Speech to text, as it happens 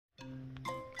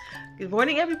Good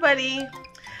morning, everybody.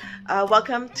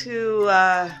 Welcome to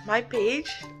my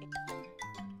page.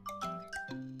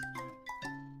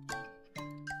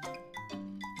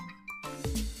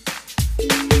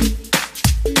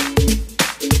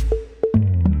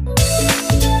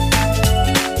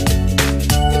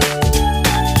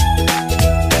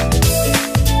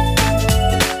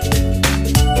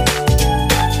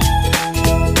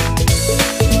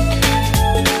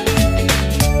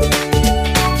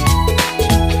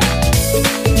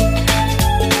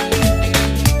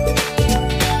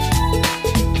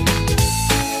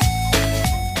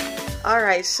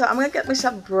 Alright, so I'm gonna get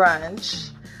myself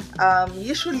brunch.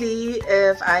 Usually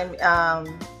if I'm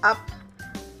up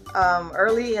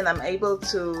early and I'm able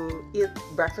to eat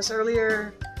breakfast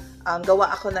earlier,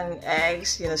 gawa ako ng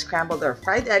eggs, scrambled or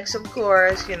fried eggs, of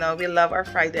course. We love our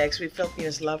fried eggs. We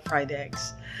Filipinos love fried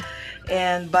eggs.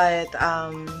 But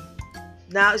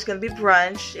now it's gonna be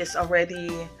brunch. It's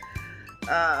already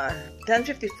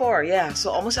 10:54, yeah,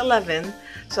 so almost 11.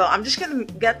 So I'm just gonna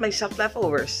get myself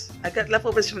leftovers. I got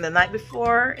leftovers from the night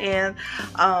before, and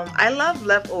I love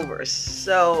leftovers.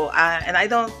 So and I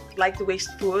don't like to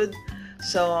waste food,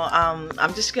 so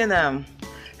I'm just gonna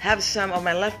have some of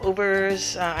my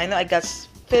leftovers. I know I got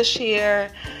fish here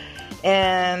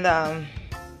and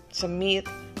some meat,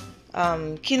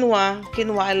 quinoa.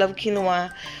 I love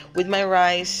quinoa with my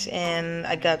rice, and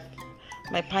I got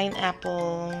my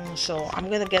pineapple. So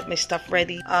I'm gonna get my stuff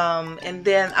ready, and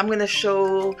then I'm gonna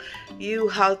show you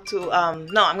how to I'm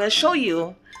gonna show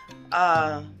you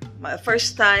my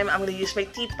first time I'm gonna use my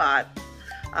teapot,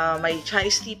 my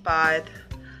Chinese teapot.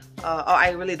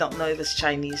 I really don't know if it's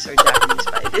Chinese or Japanese,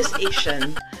 but it is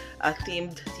Asian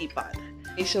themed teapot.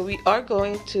 Okay, so we are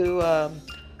going to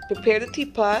prepare the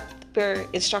teapot, prepare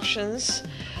instructions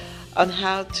on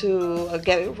how to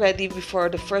get it ready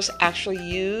before the first actual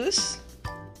use.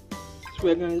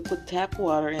 We're going to put tap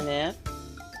water in it.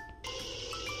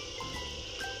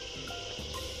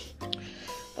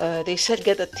 They said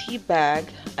get a tea bag.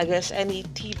 I guess any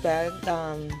tea bag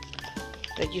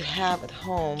that you have at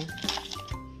home,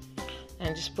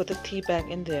 and just put the tea bag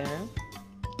in there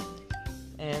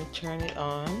and turn it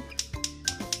on.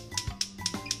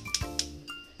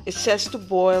 It says to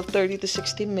boil 30 to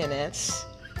 60 minutes.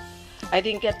 I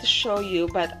didn't get to show you,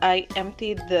 but I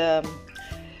emptied the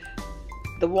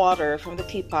water from the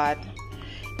teapot,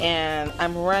 and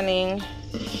I'm running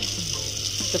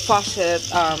the faucet.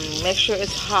 Make sure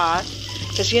it's hot,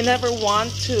 because you never want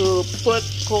to put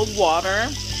cold water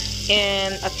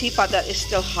in a teapot that is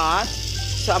still hot.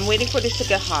 So I'm waiting for this to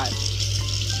get hot.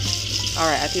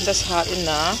 Alright, I think that's hot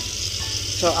enough,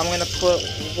 so I'm gonna put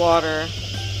water.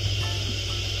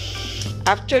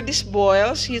 After this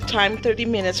boils, you time 30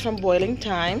 minutes from boiling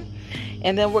time,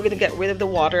 and then we're gonna get rid of the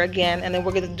water again, and then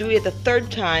we're gonna do it the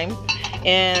third time.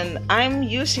 And I'm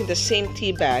using the same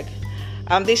tea bag.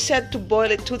 They said to boil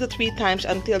it 2 to 3 times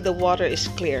until the water is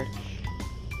clear.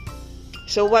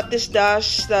 So what this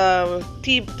does, the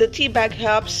tea bag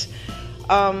helps.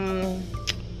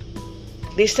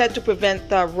 They said to prevent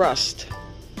rust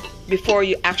before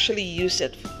you actually use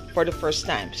it for the first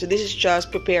time. So this is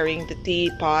just preparing the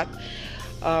teapot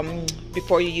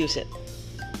before you use it.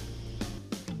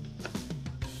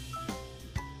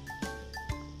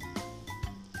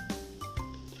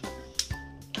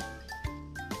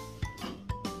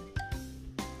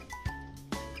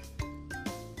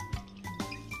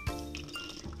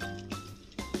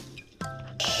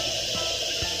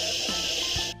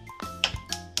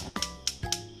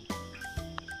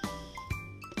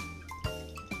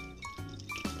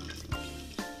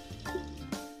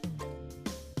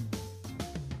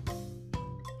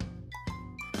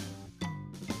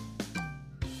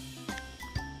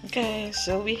 Okay,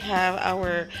 so we have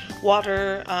our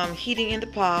water heating in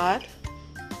the pot.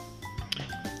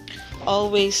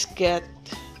 Always get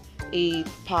a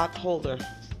pot holder,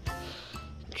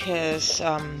 because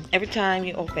every time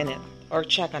you open it or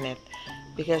check on it,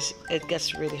 because it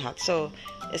gets really hot. So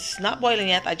it's not boiling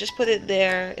yet. I just put it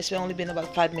there. It's only been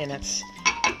about 5 minutes.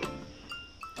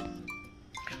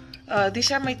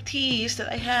 These are my teas that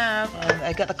I have, and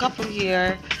I got a couple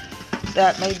here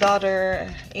that my daughter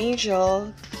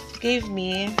Angel gave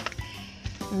me.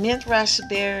 Mint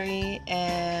raspberry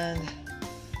and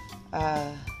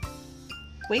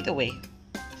wait away.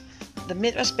 The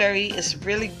mint raspberry is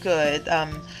really good.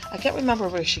 I can't remember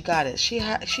where she got it. She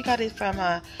got it from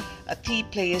a tea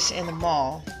place in the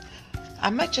mall. I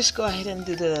might just go ahead and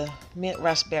do the mint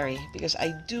raspberry, because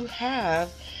I do have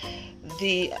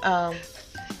the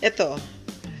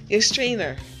yung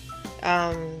strainer.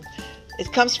 It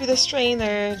comes with a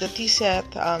strainer. The tea set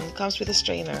comes with a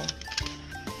strainer.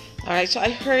 Alright, so I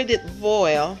heard it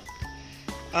boil.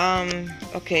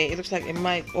 Okay, it looks like it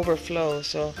might overflow,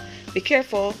 so be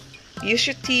careful. Use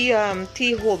your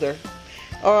tea holder,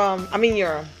 or I mean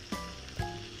your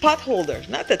pot holder,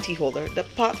 not the tea holder, the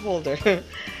pot holder.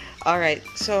 All right,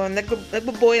 so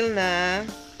nagbo-boil na.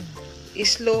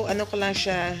 Slow, ano ko lang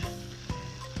siya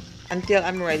until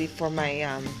I'm ready for my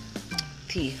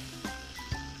tea.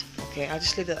 Okay, I'll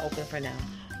just leave that open for now.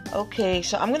 Okay,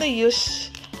 so I'm gonna use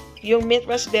yung mint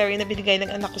raspberry na binigay ng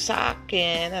anak ko sa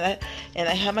akin, and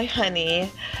I have my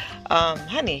honey.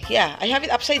 Honey, yeah, I have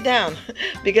it upside down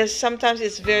because sometimes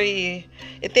it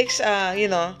takes you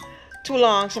know, too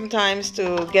long sometimes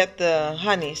to get the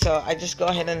honey, so I just go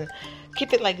ahead and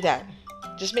keep it like that.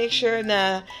 Just make sure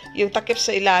na yung takip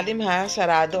sa ilalim ha,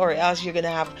 sarado, or else you're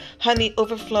gonna have honey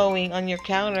overflowing on your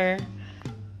counter.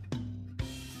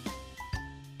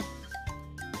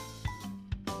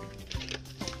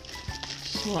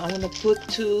 So I'm gonna put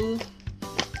two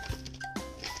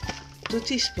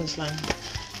teaspoons lang.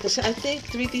 Because I think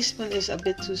 3 teaspoons is a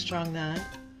bit too strong na.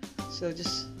 So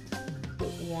just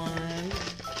put 1.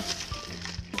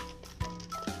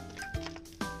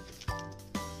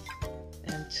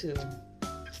 And 2.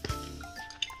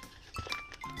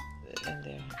 Put it in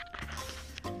there.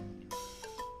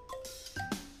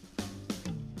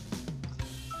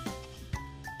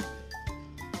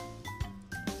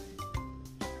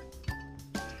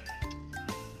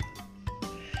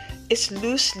 It's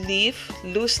loose leaf,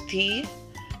 loose tea,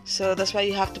 so that's why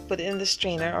you have to put it in the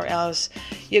strainer, or else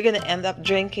you're gonna end up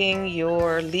drinking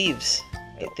your leaves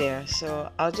right there. So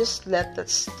I'll just let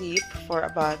that steep for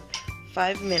about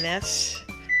 5 minutes.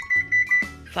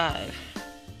 5.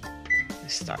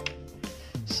 Let's start.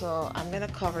 So I'm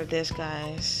gonna cover this,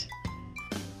 guys.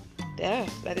 There,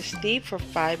 let it steep for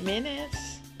 5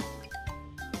 minutes.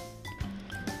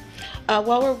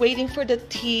 While we're waiting for the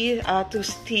tea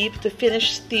to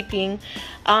finish steeping,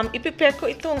 i-prepare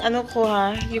ko itong ano ko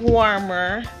ha, yung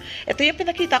warmer. Ito yung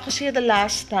pinakita ko siya the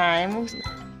last time.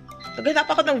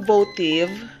 Naghanap ako ng votive.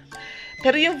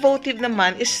 Pero yung votive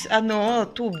naman is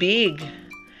too big.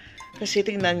 Kasi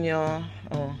tingnan nyo,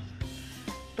 oh.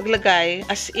 Paglagay,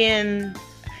 as in,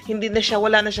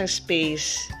 wala na siyang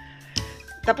space.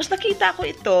 Tapos nakita ko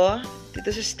ito, dito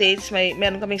sa States,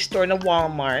 meron kaming store na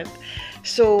Walmart.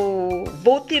 So,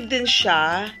 votive din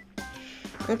siya.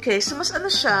 Okay, so mas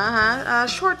siya, ha?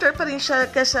 Shorter pa rin siya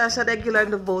kaysa sa regular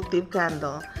na votive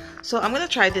candle. So, I'm gonna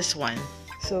try this one.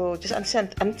 So, just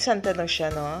unscented lang siya,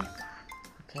 no?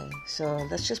 Okay, so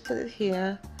let's just put it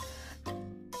here.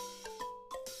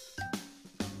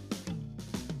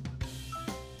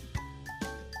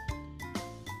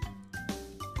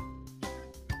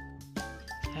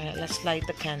 Alright, let's light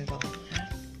the candle.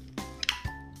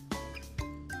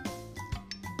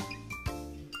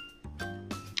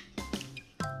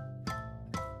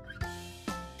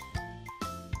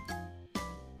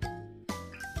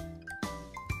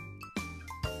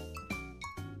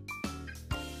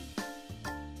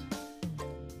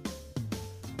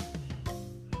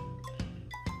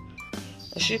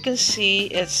 As you can see,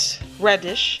 it's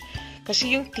reddish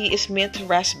kasi yung tea is mint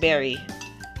raspberry.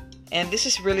 And this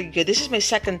is really good. This is my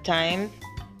second time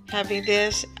having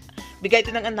this. Bigay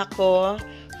ito ng anak ko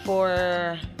for,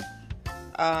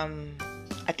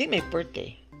 I think my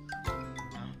birthday.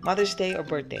 Mother's Day or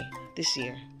birthday this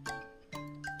year.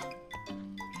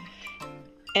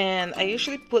 And I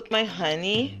usually put my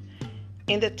honey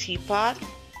in the teapot.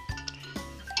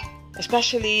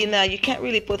 Especially na you can't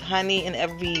really put honey in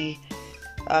every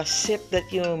sip that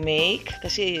you make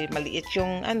kasi maliit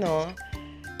yung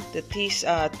the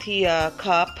tea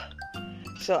cup.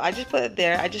 So I just put it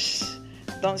there. I just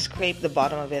don't scrape the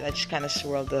bottom of it. I just kind of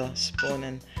swirl the spoon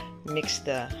and mix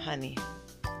the honey.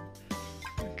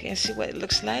 Okay, see what it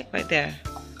looks like right there.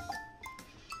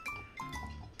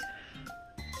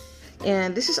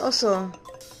 And this is also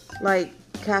like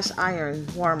cast iron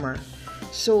warmer.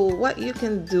 So what you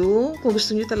can do, kung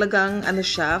gusto niyo talagang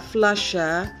flush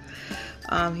siya,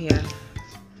 here,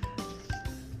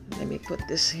 let me put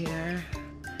this here,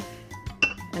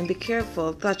 and be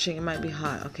careful touching, it might be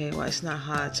hot. Okay, well, it's not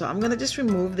hot, so I'm gonna just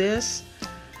remove this,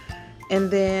 and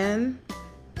then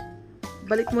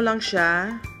balik mo lang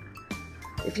siya.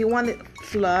 If you want it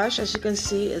flush, as you can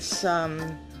see, it's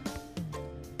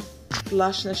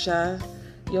flush na siya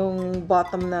yung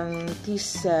bottom ng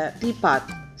teapot.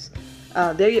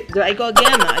 There I go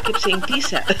again. I keep saying tea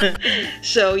set.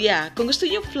 So yeah, kung gusto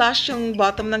niyo flush yung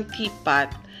bottom ng teapot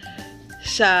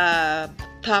sa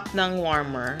top ng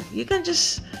warmer, you can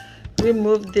just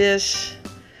remove this.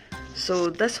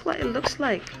 So that's what it looks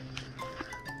like.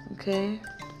 Okay.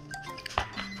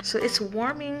 So it's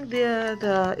warming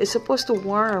it's supposed to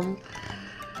warm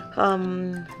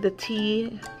the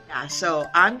tea. Yeah, so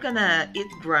I'm gonna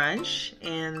eat brunch,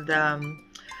 and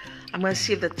I'm gonna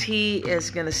see if the tea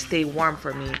is gonna stay warm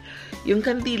for me. Yung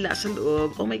kandila sa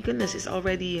loob, oh my goodness, it's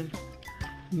already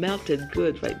melted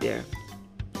good right there.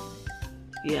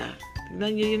 Yeah,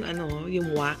 tignan nyo yung yung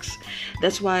wax.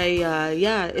 That's why,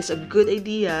 yeah, it's a good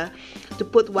idea to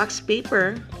put wax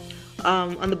paper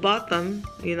on the bottom.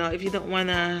 You know, if you don't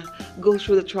wanna go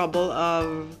through the trouble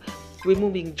of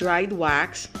removing dried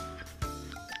wax.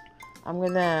 I'm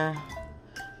gonna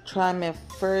try my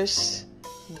first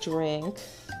drink.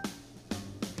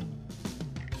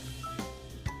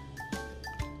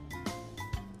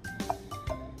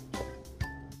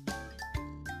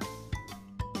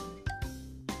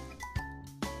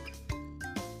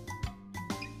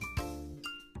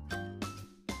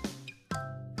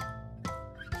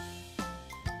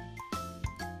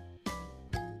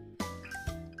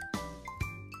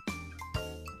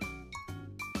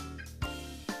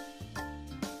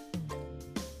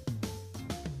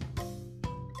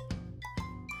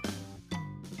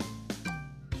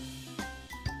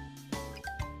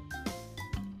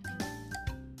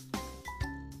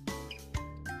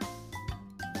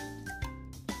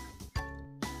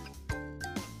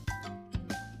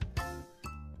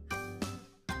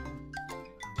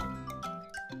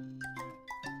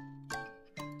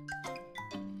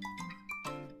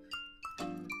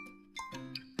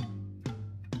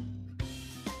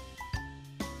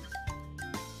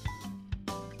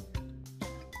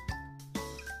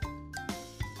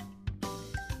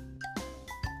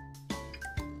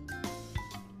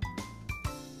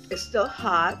 It's still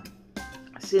hot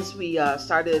since we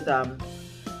started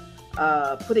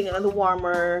putting it on the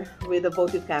warmer with the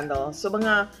votive candle. So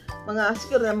mga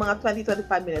siguro na mga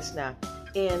 20-25 minutes na.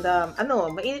 And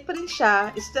mainit pa rin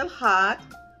siya. It's still hot.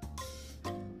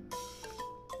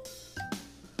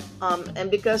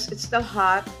 And because it's still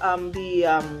hot,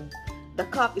 the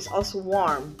cup is also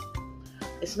warm.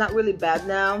 It's not really bad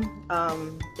now.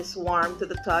 It's warm to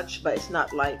the touch, but it's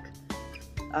not like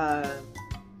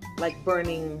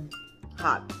burning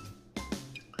hot.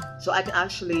 So I can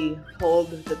actually hold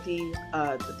the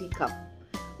teacup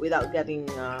without getting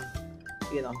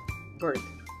burnt.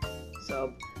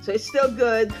 So it's still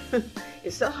good.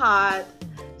 It's still hot.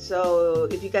 So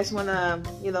if you guys wanna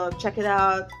check it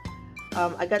out,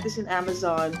 I got this in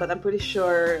Amazon, but I'm pretty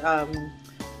sure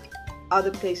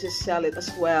other places sell it as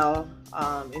well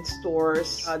in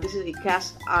stores. This is a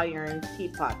cast iron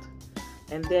teapot.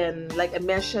 And then, like I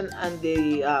mentioned on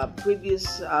the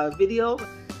previous video,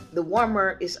 the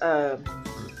warmer is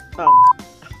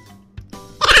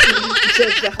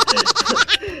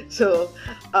so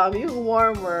yung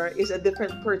warmer is a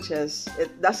different purchase.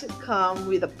 It doesn't come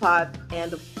with a pot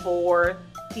and the 4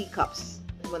 teacups.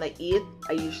 When I eat,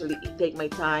 I usually take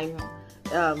my time.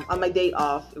 On my day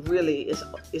off, really is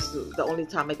the only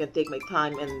time I can take my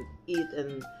time and eat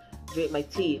and drink my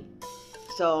tea.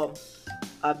 So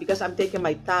because I'm taking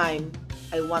my time,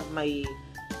 I want my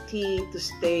tea to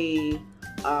stay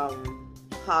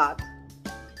hot.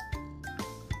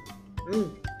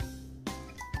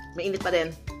 Mainit pa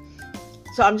rin.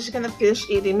 So I'm just gonna finish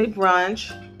eating my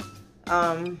brunch.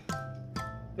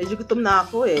 Medyo gutom na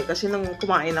ako kasi nung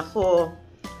kumain ako,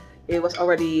 it was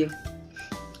already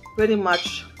pretty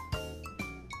much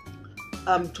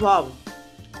 12.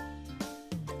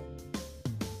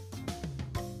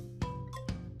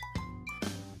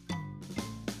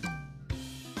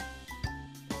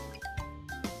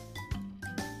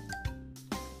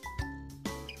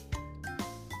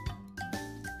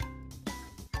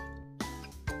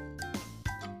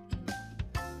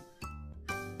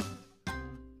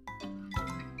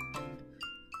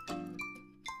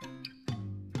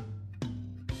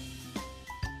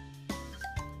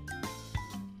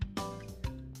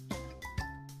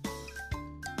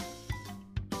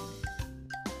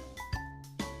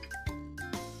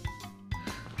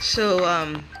 So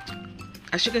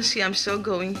as you can see, I'm still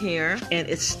going here and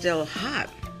it's still hot.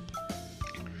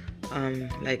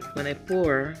 Like when I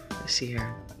pour, let's see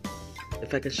here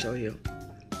if I can show you.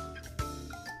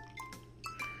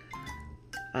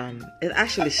 It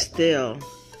actually still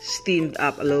steamed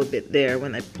up a little bit there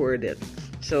when I poured it.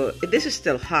 So this is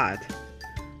still hot.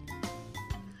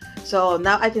 So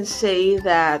now I can say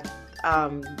that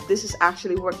this is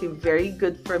actually working very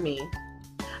good for me.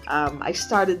 I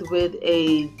started with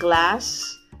a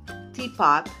glass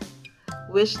teapot,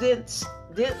 which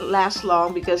didn't last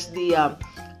long because the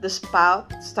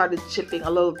spout started chipping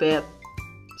a little bit.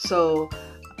 So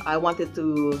I wanted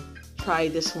to try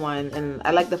this one, and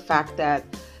I like the fact that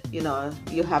you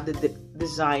have the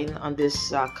design on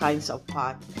this kinds of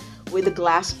pot. With the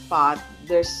glass pot,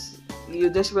 there's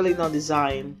there's really no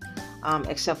design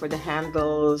except for the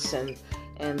handles and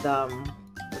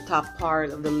the top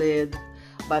part of the lid,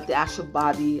 but the actual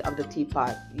body of the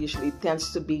teapot usually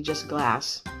tends to be just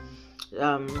glass,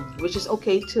 which is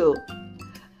okay too.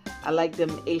 I like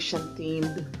them Asian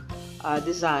themed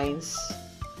designs.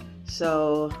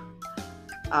 So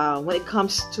when it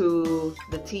comes to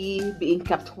the tea being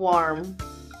kept warm,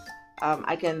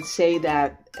 I can say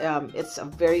that it's a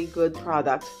very good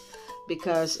product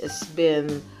because it's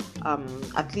been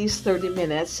at least 30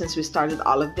 minutes since we started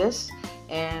all of this,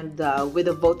 and with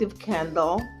a votive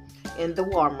candle in the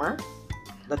warmer,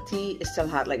 the tea is still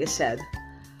hot, like I said.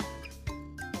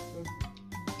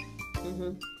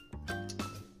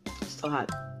 Still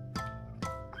hot.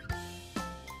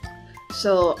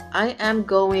 So I am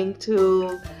going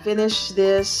to finish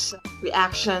this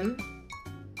reaction.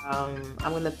 I'm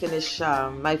going to finish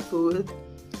my food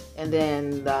and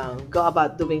then go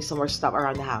about doing some more stuff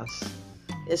around the house.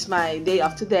 It's my day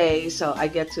off today, so I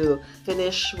get to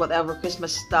finish whatever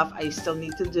Christmas stuff I still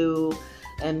need to do,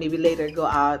 and maybe later go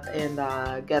out and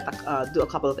do a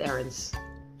couple of errands.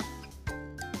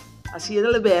 I'll see you in a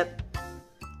little bit.